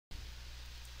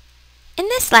In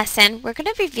this lesson, we're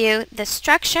going to review the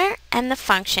structure and the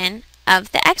function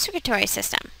of the excretory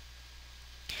system.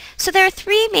 So there are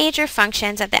three major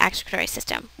functions of the excretory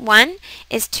system. One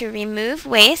is to remove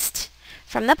waste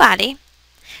from the body.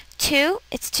 Two,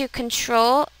 it's to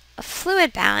control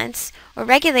fluid balance or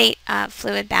regulate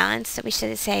fluid balance, so we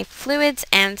should say fluids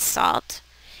and salt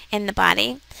in the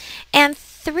body. And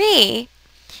three,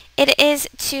 it is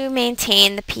to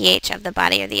maintain the pH of the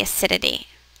body or the acidity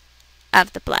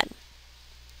of the blood.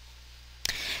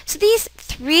 So these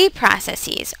three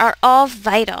processes are all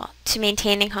vital to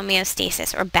maintaining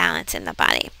homeostasis or balance in the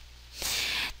body.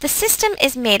 The system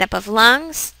is made up of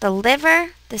lungs, the liver,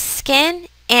 the skin,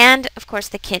 and of course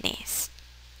the kidneys.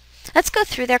 Let's go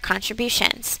through their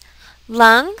contributions.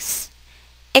 Lungs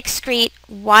excrete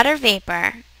water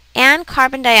vapor and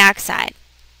carbon dioxide.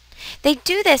 They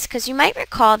do this because you might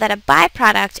recall that a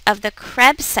byproduct of the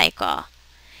Krebs cycle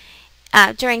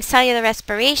during cellular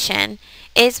respiration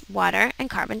is water and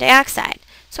carbon dioxide.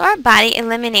 So our body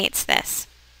eliminates this.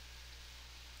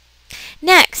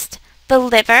 Next, the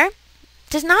liver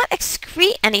does not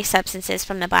excrete any substances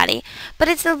from the body, but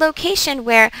it's the location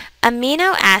where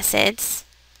amino acids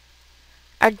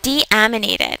are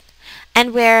deaminated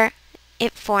and where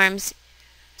it forms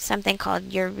something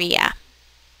called urea.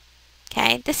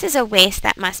 Okay, this is a waste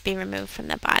that must be removed from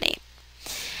the body.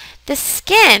 The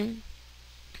skin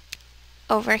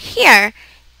over here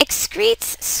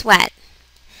excretes sweat,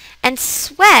 and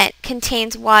sweat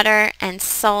contains water and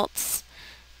salts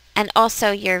and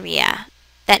also urea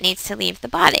that needs to leave the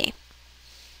body.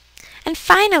 And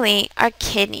finally, our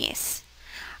kidneys.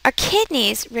 Our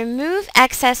kidneys remove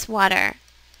excess water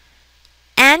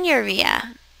and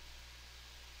urea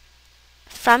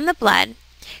from the blood,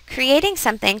 creating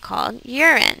something called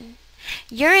urine.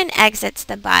 Urine exits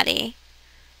the body,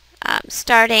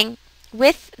 starting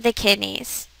with the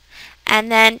kidneys, and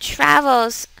then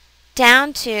travels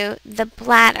down to the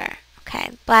bladder.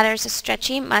 Okay, bladder is a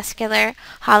stretchy, muscular,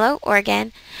 hollow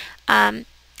organ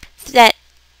that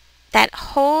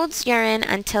holds urine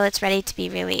until it's ready to be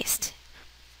released.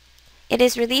 It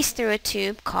is released through a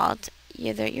tube called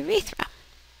the urethra.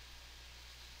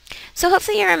 So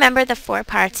hopefully you remember the four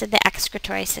parts of the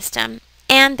excretory system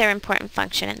and their important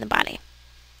function in the body.